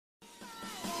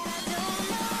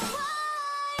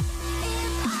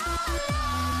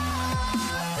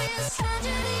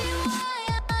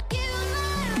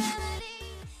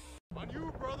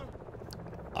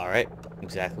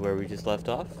exactly where we just left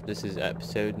off. This is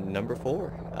episode number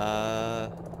 4.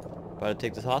 About to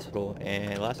take this hospital,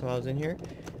 and last time I was in here,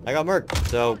 I got murked.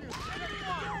 So,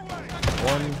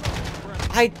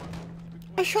 I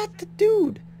shot the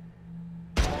dude.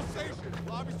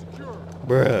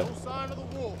 Bruh.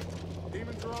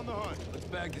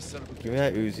 Give me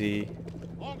that Uzi.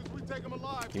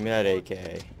 Give me that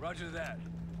AK. Roger that.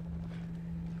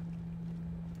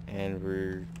 And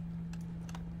we're...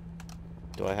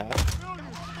 Do I have?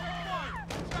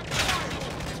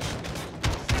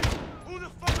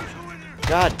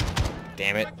 God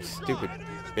damn it, stupid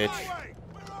bitch.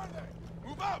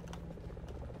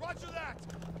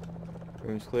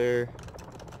 Room's clear.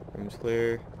 Room's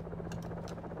clear.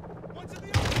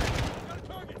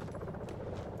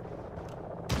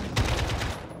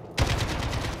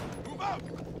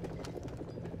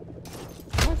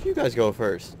 Why don't you guys go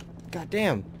first? God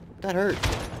damn, that hurt.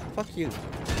 Fuck you.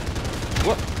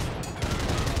 What?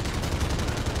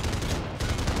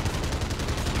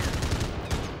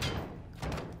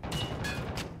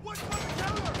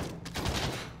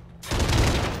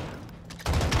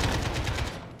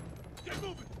 Get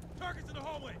moving. Targets in the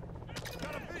hallway.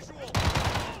 Got a visual.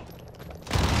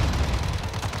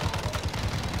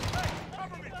 Hey,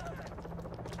 cover me.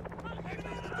 Enemy in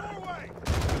the doorway.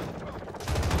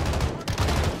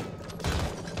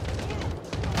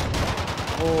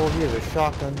 Oh, he has a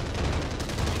shotgun.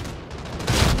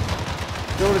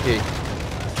 Go to gate.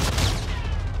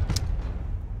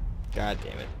 God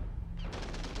damn it.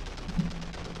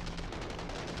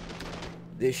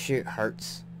 This shit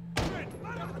hurts.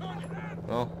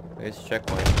 Well, there's a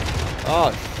checkpoint.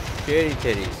 Oh, shitty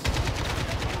titties.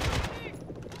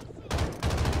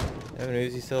 Have an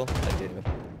Uzi still? I do.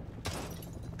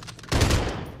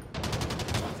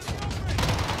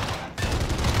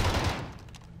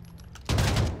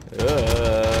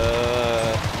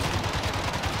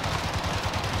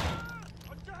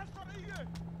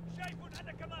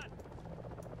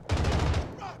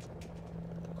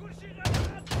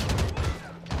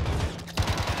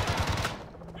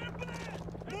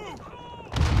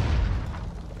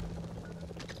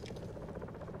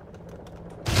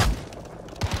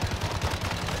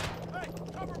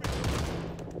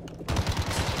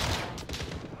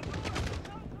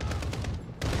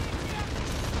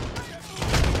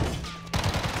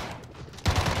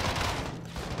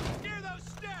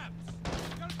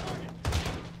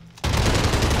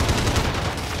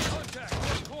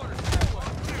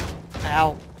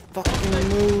 Ow. Fucking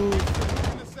move.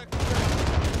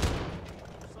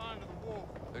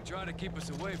 They're trying to keep us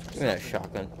away from Give me that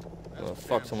shotgun. I'm gonna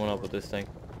fuck someone up with this thing.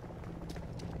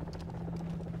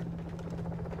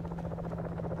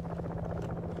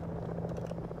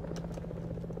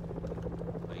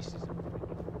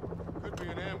 Could be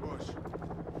an ambush.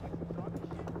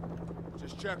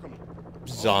 Just check them.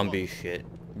 Zombie shit,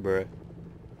 bruh.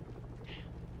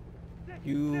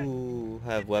 You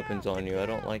have weapons on you. I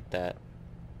don't like that.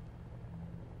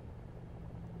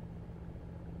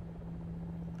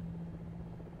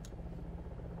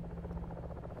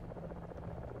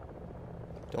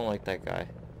 Don't like that guy.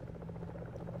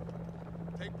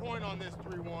 Take point on this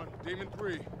 3-1. Demon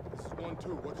 3. This is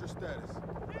 1-2. What's your status?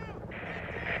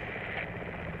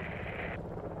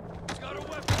 Got a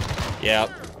weapon. Yep.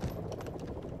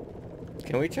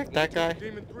 Can we check that guy?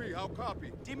 Demon 3, how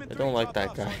copy? Demon I don't like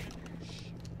that guy.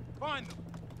 Find them.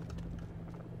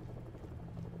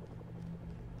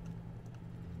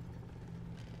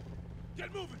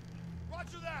 Get moving.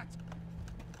 Roger that.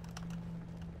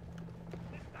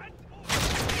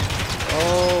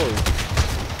 Oh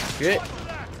shit.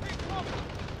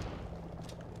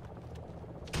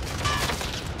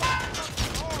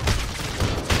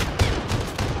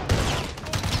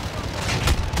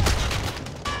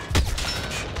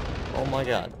 Oh my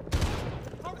god.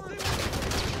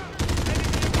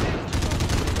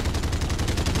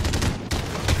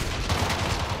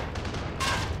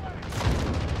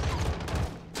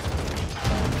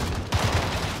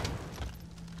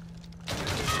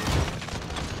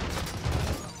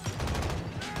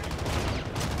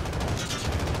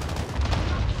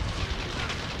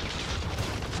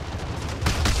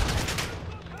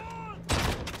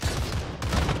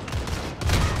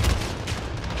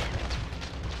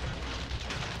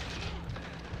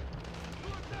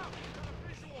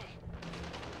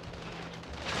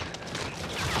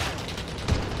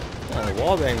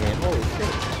 Wallbang man, holy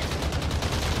shit.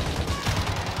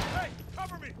 Hey,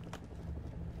 cover me.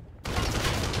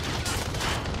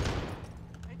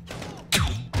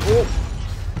 Oh.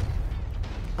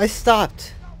 I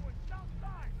stopped.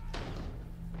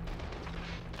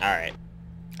 Alright.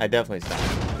 I definitely stopped.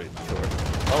 Sure.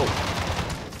 Oh.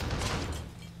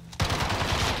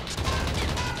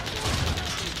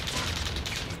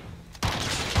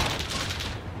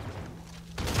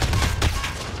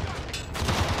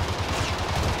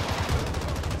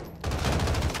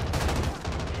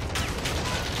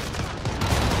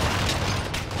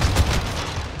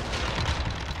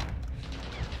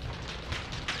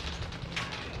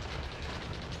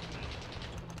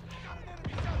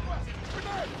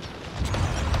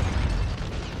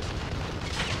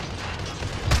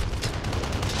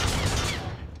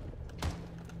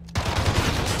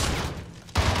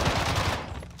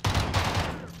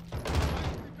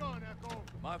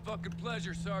 fucking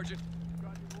pleasure, Sergeant.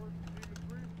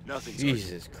 Nothing.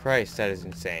 Jesus Christ, that is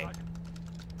insane.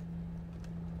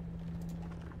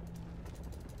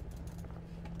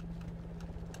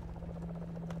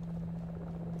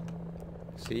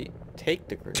 See? Take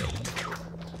the grenade.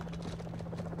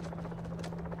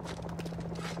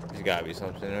 There's gotta be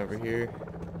something over here.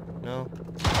 No?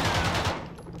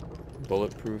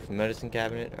 Bulletproof medicine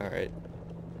cabinet? Alright.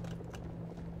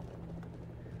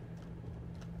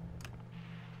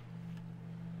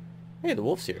 Hey, the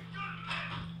wolf's here.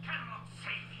 Cannot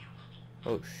save you.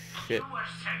 Oh shit. You were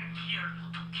sent here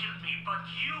to kill me, but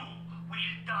you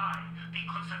will die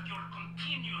because of your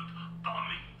continued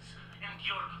bombings and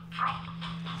your prop.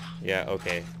 Yeah,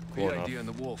 okay. Cool The enough. idea on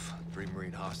the wolf. 3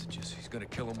 Marine hostages. He's gonna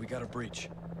kill him. We got a breach.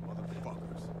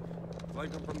 Motherfuckers.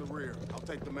 Flank them from the rear. I'll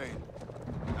take the main.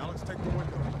 Alex, take the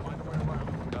window. Find a way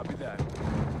around. Copy that.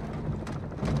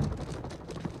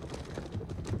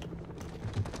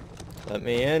 Let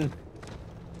me in.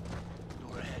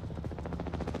 Door ahead.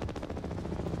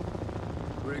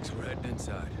 Briggs, we're heading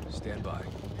inside. Stand by.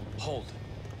 Hold.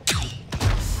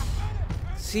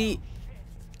 See,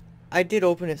 I did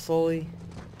open it slowly.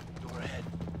 Door ahead.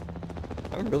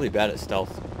 I'm really bad at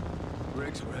stealth.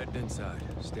 Briggs, we're heading inside.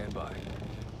 Stand by.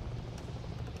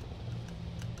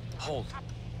 Hold.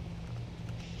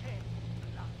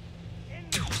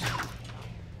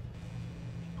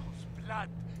 Blood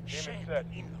shed set.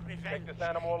 in revenge. Take this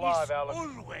animal alive, is Alex.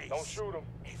 always Don't shoot him.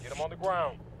 a Get him on the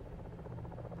ground.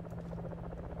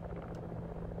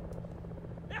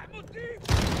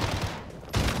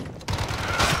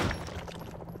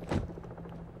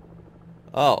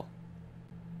 Oh.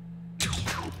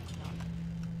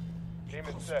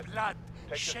 Demon set. blood Take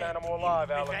this shed animal in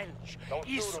alive, Alex. revenge Don't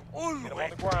shoot is him. always Get him on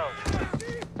the ground.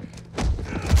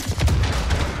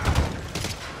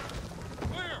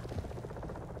 Clear!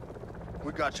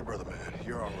 We got you, brother man.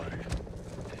 You're all right.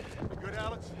 You good,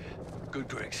 Alex? Good,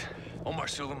 Griggs. Omar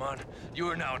Suleiman, you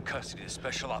are now in custody of the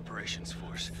Special Operations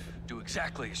Force. Do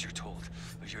exactly as you're told,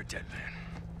 or you're a dead man.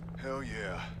 Hell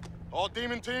yeah. All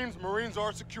demon teams, Marines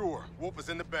are secure. Wolf is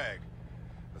in the bag.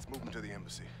 Let's move him to the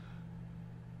embassy.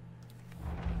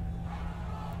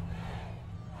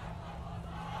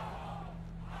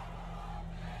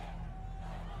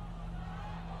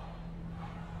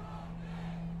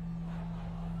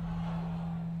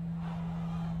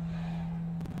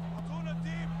 Fortuna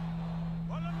deep!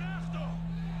 Walla Nasto!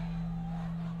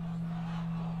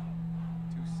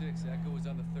 2-6, Echo is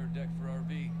on the 3rd deck for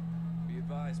RV. Be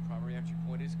advised, primary entry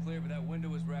point is clear, but that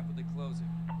window is rapidly closing.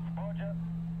 Roger.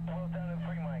 Well down in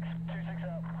 3 mics. 2-6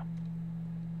 out.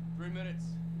 3 minutes.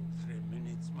 3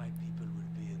 minutes, my people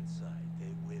will be inside.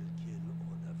 They will kill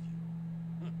all of you.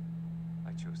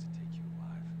 I chose to take you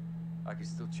alive. I can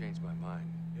still change my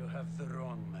mind. You have the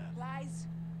wrong man. Lies.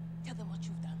 Tell them what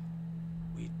you've done.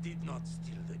 We did not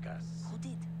steal the gas. Who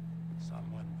did?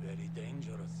 Someone very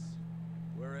dangerous.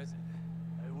 Where is it?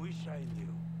 I wish I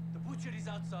knew. The butchery's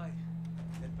outside.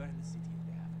 They'll burn the city if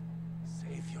they have to.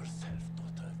 Save yourself,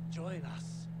 daughter. Join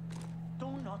us. Do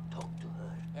not talk to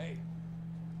her. Hey,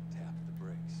 tap the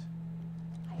brakes.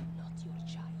 I am not your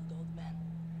child, old man.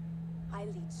 I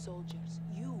lead soldiers.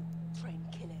 You train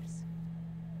killers.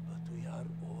 But we are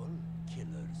all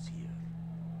killers here.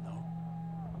 No?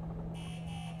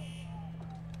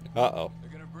 Uh-oh.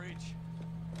 They're gonna breach.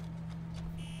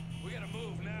 We gotta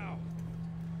move now.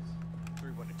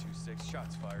 3-1 to 2-6,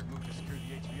 shots fired. Move to secure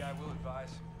the HVI, will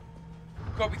advise.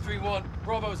 Copy 3-1.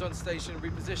 Bravo's on station.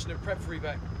 Reposition and prep for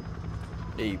evac.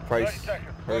 Hey, Price.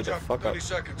 Hurry the fuck up. 30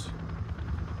 seconds.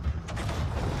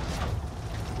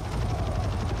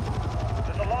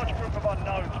 There's a large group of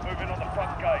unknowns moving on the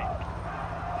front gate.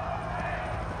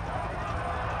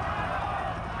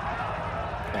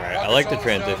 Alright, I like the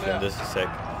transition. This is sick.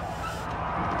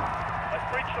 Let's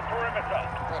breach the perimeter.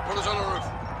 Right, put us on the roof.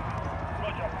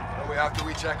 Roger. Well, we have to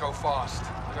reach Echo fast.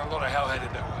 We got a lot of hell headed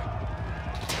that way.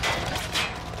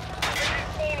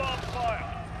 All arms fire.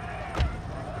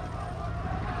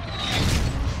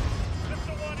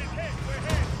 Mr. 1 is hit. We're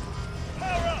hit.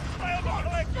 Power up. Stay on the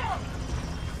collector.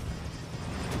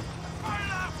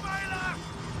 Fire! Fire! I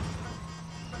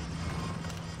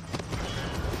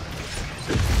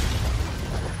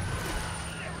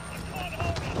can't hold her.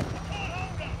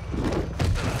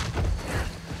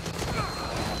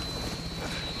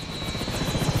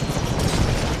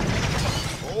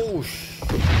 Oh,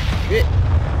 shit.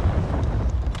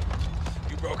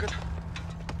 You broken?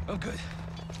 I'm good.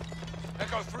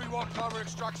 Echo 3-1, primary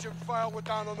extraction failed. We're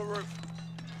down on the roof.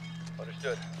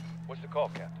 Understood. What's the call,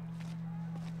 Captain?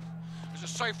 There's a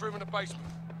safe room in the basement.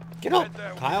 Get up, Head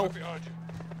there, we'll be Kyle. right behind you.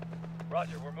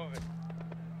 Roger, we're moving.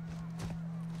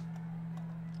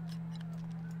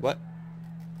 What?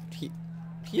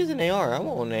 He has an AR. I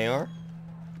want an AR.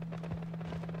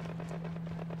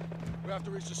 We have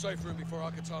to reach the safe room before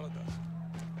Al-Qatala does.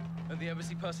 And the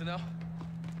embassy personnel?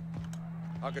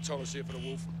 Al-Qatala's here for the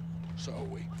wolf. So are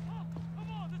we.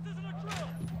 Come on, this isn't a drill!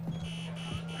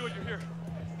 Good, you're here.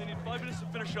 They need 5 minutes to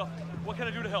finish up. What can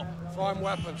I do to help? Find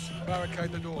weapons.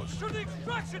 Barricade the doors. To the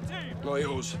extraction team! No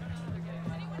yours.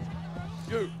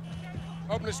 You!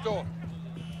 Open this door.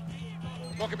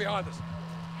 Lock it behind us.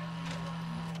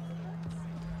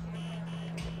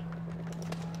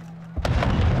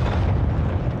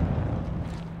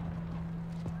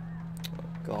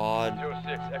 God.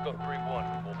 06, Echo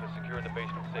 3-1. Wolf is secure in the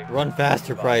basement safe. Run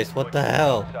faster, Price. What the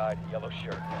hell? Outside, yellow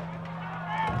shirt.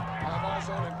 Have eyes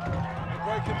on him. We're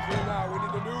breaking through now. We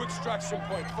need a new extraction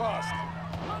point fast.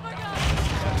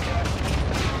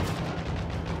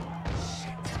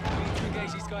 Shit. We need to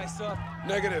engage these guys, sir.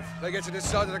 Negative. They get to this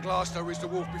side of the glass, they'll reach the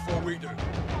wolf before we do.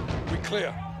 We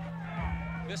clear.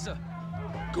 Yes, sir.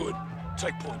 Good.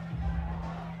 Take point.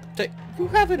 You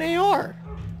have an AR.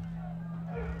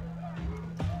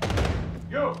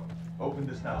 You! Open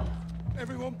this now.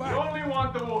 Everyone You back. only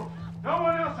want the wolf. No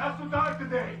one else has to die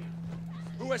today.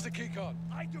 Who has the key card?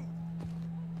 I do!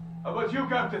 How about you,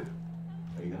 Captain?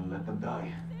 Are you gonna let them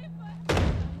die?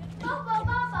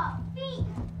 Papa, feet!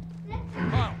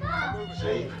 Kyle, I'm moving.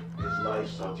 Save his life,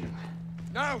 Sergeant.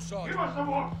 Now, Give Sergeant. us the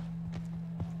wolf!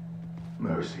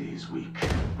 Mercy is weak.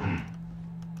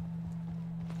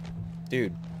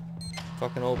 Dude.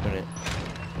 Fucking open it.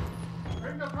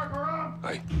 Bring the truck around!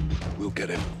 Hey, we'll get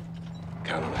him.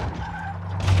 Count on it.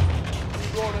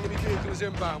 Broad enemy vehicle is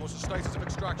inbound. What's the status of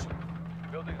extraction?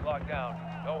 Building's locked down.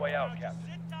 No way out, Captain.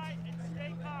 Sit tight and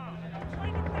stay calm.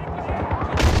 Trying to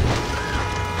break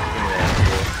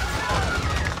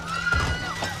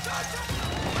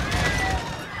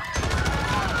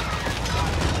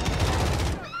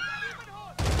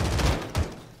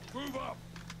Move up.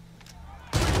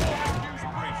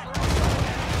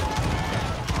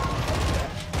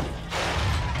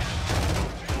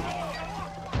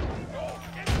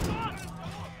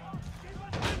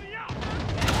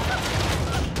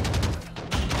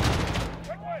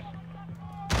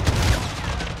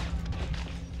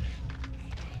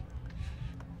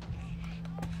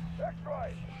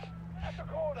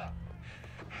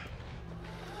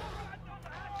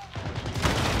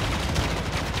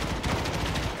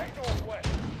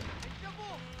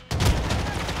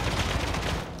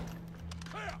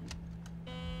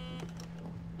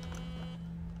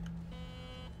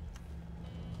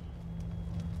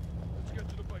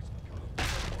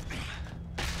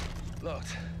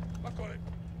 Locked. I've got it.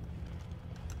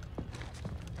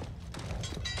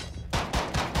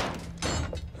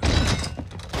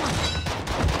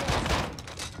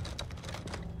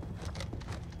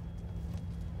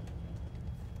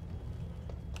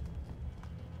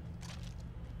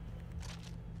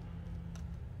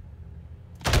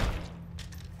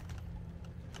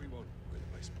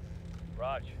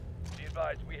 Raj, be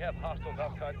advised, we have hostiles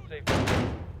outside the safe.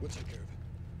 We'll take care of it.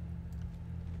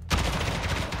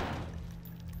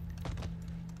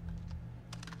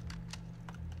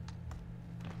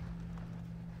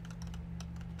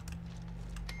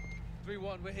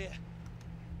 We're here.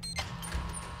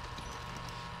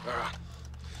 Lara,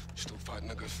 still fighting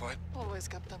a good fight? Always,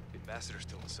 Captain. The ambassador's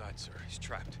still inside, sir. He's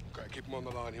trapped. Okay, keep him on the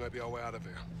line. He may be our way out of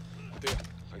here. Dear,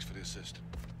 thanks for the assist.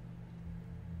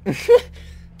 I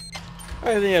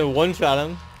think I one-shot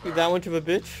him. He's that much of a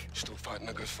bitch. Still fighting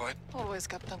a good fight? Always,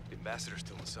 Captain. The ambassador's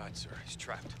still inside, sir. He's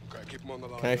trapped. Okay, keep him on the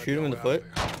line. Can I shoot him in the foot?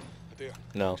 Dear,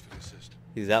 No. thanks for the assist.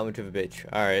 He's that much of a bitch.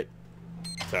 Alright.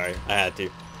 Sorry, I had to.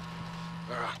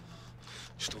 Lara,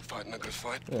 still fighting a good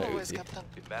fight? Yeah, Always, easy. Captain.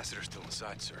 The ambassador's still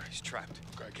inside, sir. He's trapped.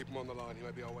 Okay, keep him on the line. He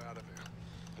may be our way out of here.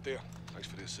 Dear, thanks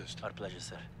for the assist. Our pleasure,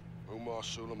 sir. Umar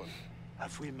Suleiman.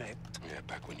 Have we met? Yeah,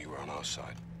 back when you were on our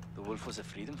side. The wolf was a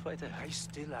freedom fighter? I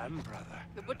still am, brother.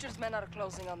 The Butcher's men are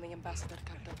closing on the ambassador,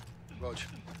 Captain. Rog.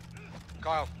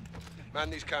 Kyle, man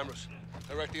these cameras.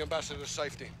 Direct the ambassador to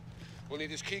safety. We'll need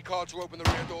his key card to open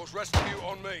the rear doors. Rest of you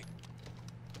on me.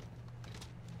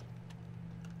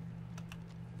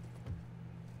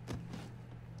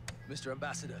 Mr.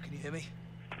 Ambassador, can you hear me?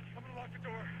 I'm gonna lock the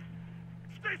door.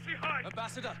 Stacy, hide!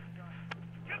 Ambassador!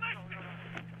 Get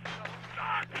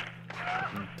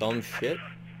this! Dumb shit.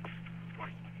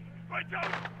 Right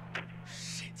down!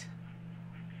 Shit.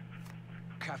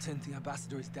 Captain, the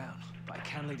ambassador is down, but I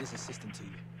can lead his assistant to you.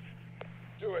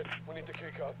 Do it. We need the key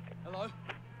card. Hello?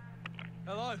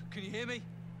 Hello? Can you hear me?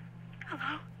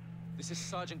 Hello? This is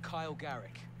Sergeant Kyle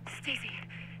Garrick. Stacy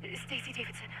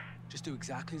Davidson. Just do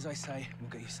exactly as I say, and we'll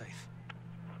get you safe.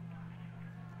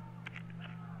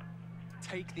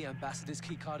 Take the ambassador's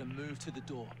keycard and move to the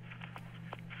door.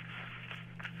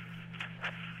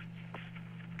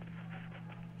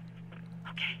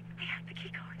 Okay, I have the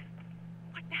keycard.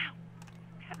 What now?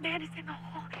 That man is in the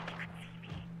hall. He could see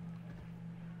me.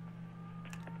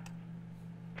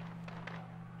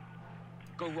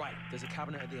 Go right. There's a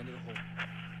cabinet at the end of the hall.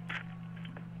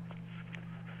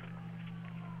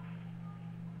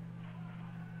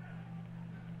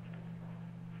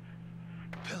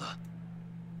 Pillar.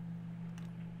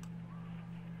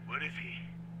 Where is he?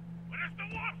 Where is the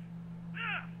wolf?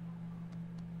 Ah!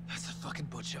 That's the fucking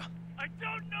butcher. I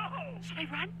don't know! Should I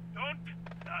run? Don't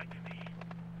lie to me.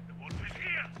 The wolf is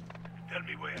here. Tell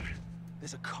me where.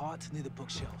 There's a cart near the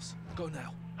bookshelves. Go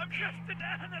now. I'm just an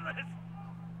analyst.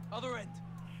 Other end.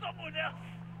 Someone else.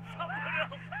 Someone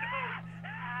else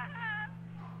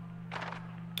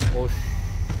knows. Oh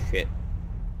shit.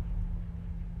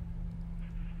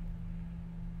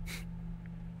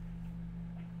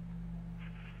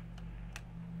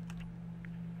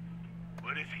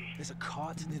 Where is he? There's a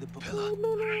cart near the book. Pillar.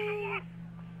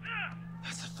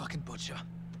 That's the fucking butcher.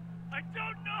 I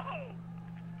don't know.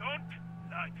 Don't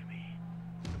lie to me.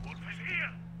 The wolf is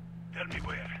here. Tell me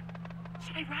where.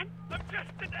 Should I run? I'm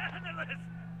just an analyst.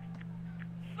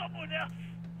 Someone else.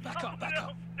 Back up, Someone back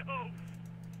else up. knows.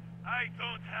 I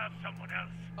don't have someone else.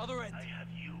 Other end. I have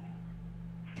you.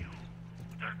 You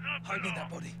who does not Hide in belong that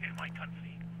body. in my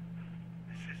country.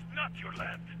 This is not your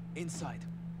land. Inside.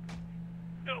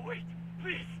 No, wait.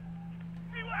 Please.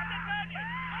 You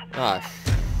are the Ah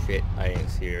shit, I didn't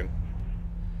see him.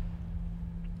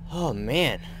 Oh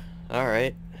man.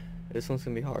 Alright. This one's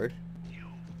gonna be hard. You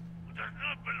who does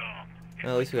not belong in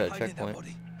Well, at least we got a Hide in that checkpoint.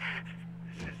 body.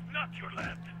 This is not your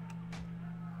land.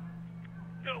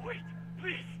 No, wait,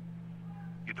 please.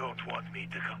 You don't want me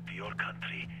to come to your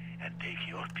country and take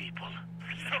your people.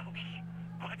 Please No, help me.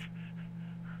 but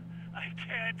I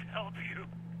can't help you.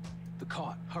 The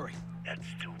cart. Hurry. That's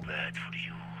too bad for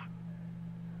you.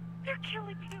 They're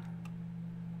killing you.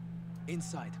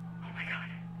 Inside. Oh my god.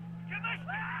 Can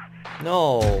I?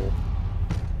 No.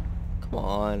 Come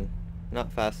on.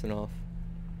 Not fast enough.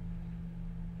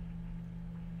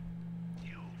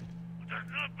 You who does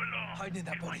not belong Hide in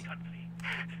that my body. country.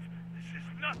 This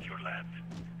is not your land.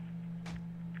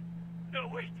 No,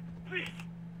 wait, please.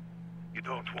 You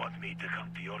don't want me to come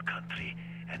to your country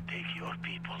and take your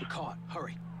people. The cart.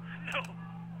 Hurry. No,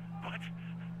 but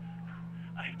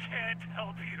I can't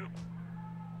help you.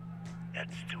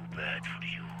 That's too bad for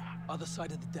you. Other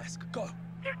side of the desk. Go.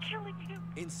 They're killing you.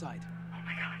 Inside. Oh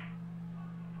my god.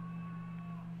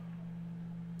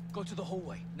 Go to the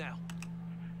hallway. Now.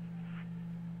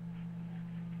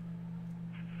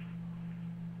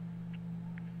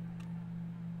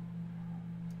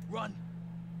 Run.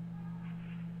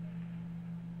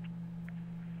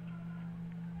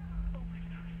 Oh my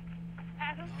god.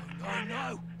 Adam. No,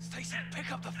 no. Stacy,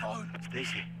 pick up the phone.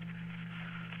 Stacy.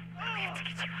 We have to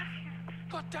get you out of here.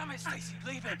 God damn it, Stacy.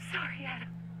 Leave him. I'm sorry, Adam.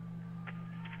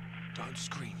 Don't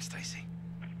scream, Stacy.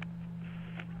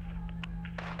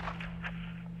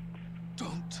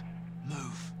 Don't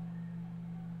move.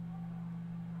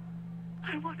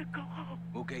 I want to go home.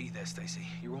 We'll get you there, Stacy.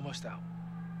 You're almost out.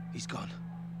 He's gone.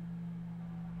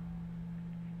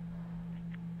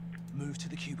 Move to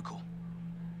the cubicle.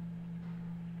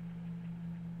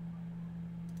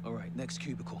 All right, next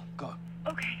cubicle. Go.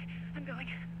 Okay, I'm going.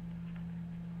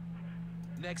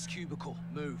 Next cubicle.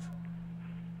 Move.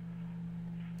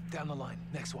 Down the line.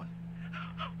 Next one.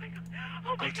 Oh my god.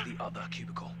 Oh Go my to god. the other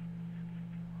cubicle.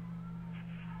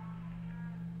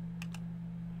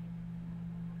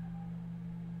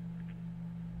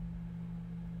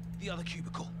 The other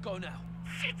cubicle. Go now.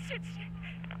 Shit, shit, shit.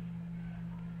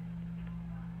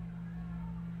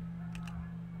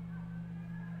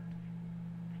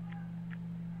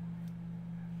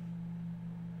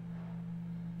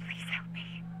 Please help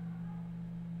me.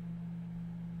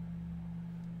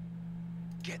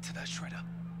 Get to that shredder.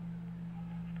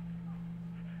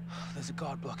 There's a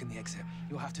guard blocking the exit.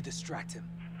 You'll have to distract him.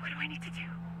 What do I need to do?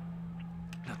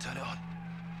 Now turn it on.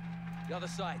 The other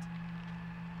side.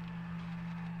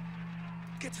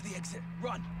 Get to the exit.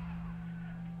 Run.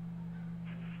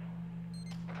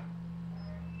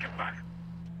 Get back.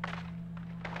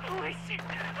 Holy shit.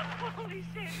 Holy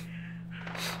shit.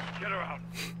 Get her out.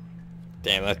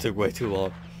 Damn, that took way too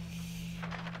long.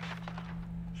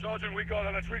 Sergeant, we got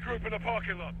her. Let's regroup in the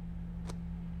parking lot.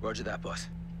 Roger that, boss.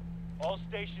 All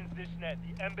stations this net.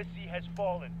 The embassy has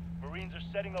fallen. Marines are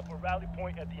setting up a rally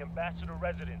point at the ambassador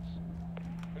residence.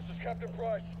 This is Captain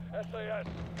Price, SAS.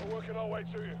 We're working our way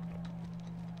to you.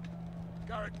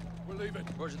 Garrick, we're leaving.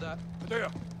 Roger that. There.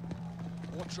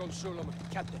 Watch on Suleiman.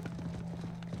 Captain.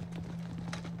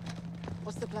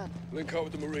 What's the plan? Link up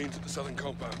with the Marines at the southern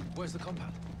compound. Where's the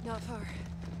compound? Not far.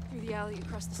 Through the alley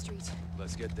across the street.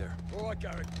 Let's get there. All right,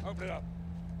 Garrick. Open it up.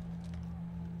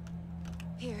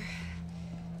 Here.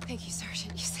 Thank you,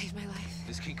 Sergeant. You saved my life.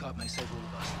 This keycard may save all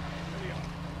of us. Here we are.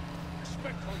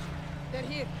 Respect Huntsman. They're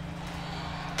here.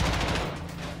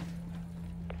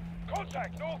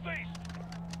 Contact northeast.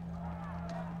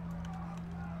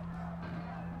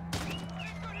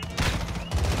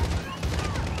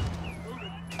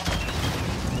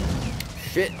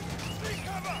 Shit. Take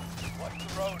cover. Watch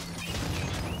the road.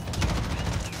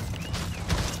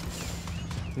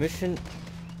 Mission.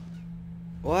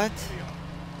 What?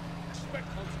 Respect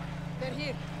Huntsman. They're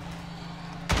here.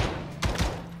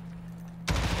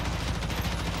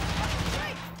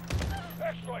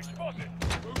 X-ray spotted.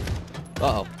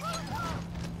 Uh-oh.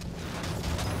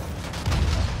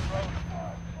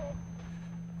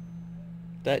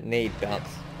 That nade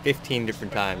bounced 15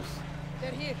 different times.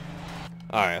 They're here.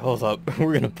 Alright, hold up.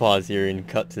 We're gonna pause here and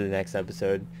cut to the next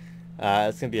episode.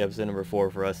 It's gonna be episode number 4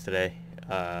 for us today.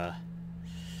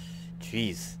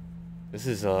 Jeez. This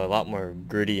is a lot more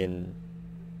gritty and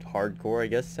hardcore, I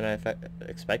guess, than I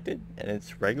expected. And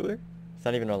it's regular. It's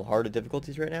not even on the hardest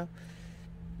difficulties right now.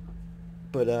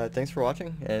 But thanks for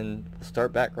watching, and we'll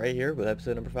start back right here with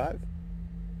episode number 5.